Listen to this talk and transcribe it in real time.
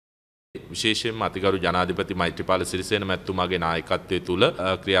විශේෂයෙන්ම අතිගරු ජනාධිපති මෛත්‍රීපාල සිරිසේන මැතිතුමාගේ නායකත්වයේ තුල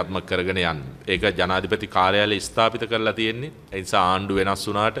ක්‍රියාත්මක කරගෙන යන්නේ. ඒක ජනාධිපති කාර්යාලය ස්ථාපිත කරලා තියෙන්නේ. ඒ නිසා ආණ්ඩු වෙනස්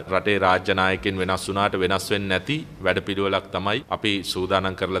වුණාට රටේ රාජ්‍ය නායකයන් වෙනස් වුණාට වෙනස් වෙන්නේ නැති වැඩපිළිවෙලක් තමයි අපි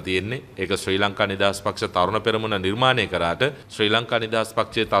සූදානම් කරලා තියෙන්නේ. ඒක ශ්‍රී ලංකා නිදහස් පක්ෂ තරුණ පෙරමුණ නිර්මාණය කරාට ශ්‍රී ලංකා නිදහස්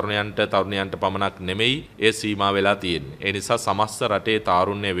පක්ෂයේ තරුණයන්ට පමණක් නෙමෙයි ඒ සීමා වෙලා තියෙන්නේ. ඒ නිසා සමස්ත රටේ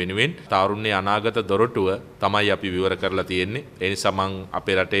තාරුණ්‍ය වෙනුවෙන් තාරුණ්‍ය අනාගත දොරටුව තමයි අපි විවර කරලා තියෙන්නේ. ඒ නිසා මම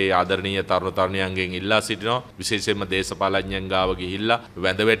අපේ රටේ ආදරණීය තරුණ තරුණියන්ගෙන් ඉල්ලා සිටිනවා විශේෂයෙන්ම දේශපාලඥයන් ගාව ගිහිල්ලා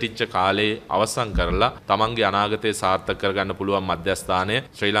වැඳ වැටිච්ච කාලේ අවසන් කරලා තමන්ගේ අනාගතය සාර්ථක කරගන්න පුළුවන් මධ්‍යස්ථානය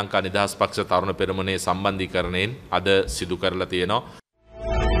ශ්‍රී ලංකා නිදහස් පක්ෂ තරුණ පෙරමුණේ සම්බන්ධීකරණයෙන් අද සිදු කරලා තියෙනවා.